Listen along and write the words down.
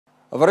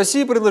В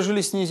России предложили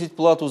снизить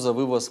плату за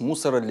вывоз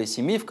мусора для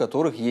семей, в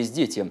которых есть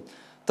дети.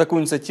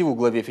 Такую инициативу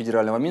главе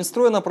федерального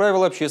Минстроя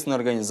направила общественная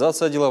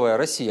организация «Деловая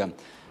Россия».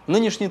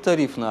 Нынешний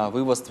тариф на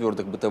вывоз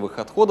твердых бытовых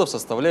отходов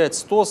составляет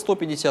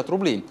 100-150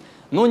 рублей,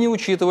 но не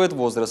учитывает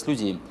возраст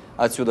людей.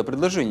 Отсюда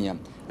предложение.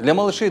 Для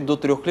малышей до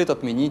 3 лет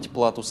отменить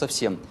плату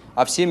совсем,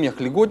 а в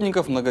семьях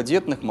льготников,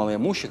 многодетных,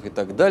 малоимущих и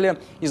так далее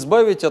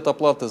избавить от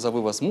оплаты за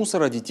вывоз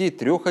мусора детей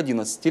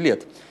 3-11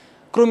 лет.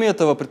 Кроме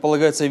этого,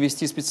 предполагается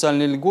ввести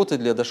специальные льготы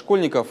для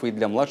дошкольников и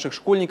для младших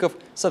школьников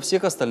со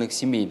всех остальных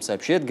семей,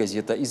 сообщает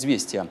газета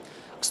 «Известия».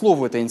 К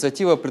слову, эта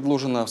инициатива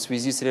предложена в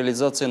связи с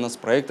реализацией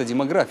нацпроекта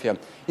 «Демография»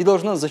 и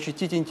должна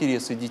защитить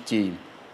интересы детей.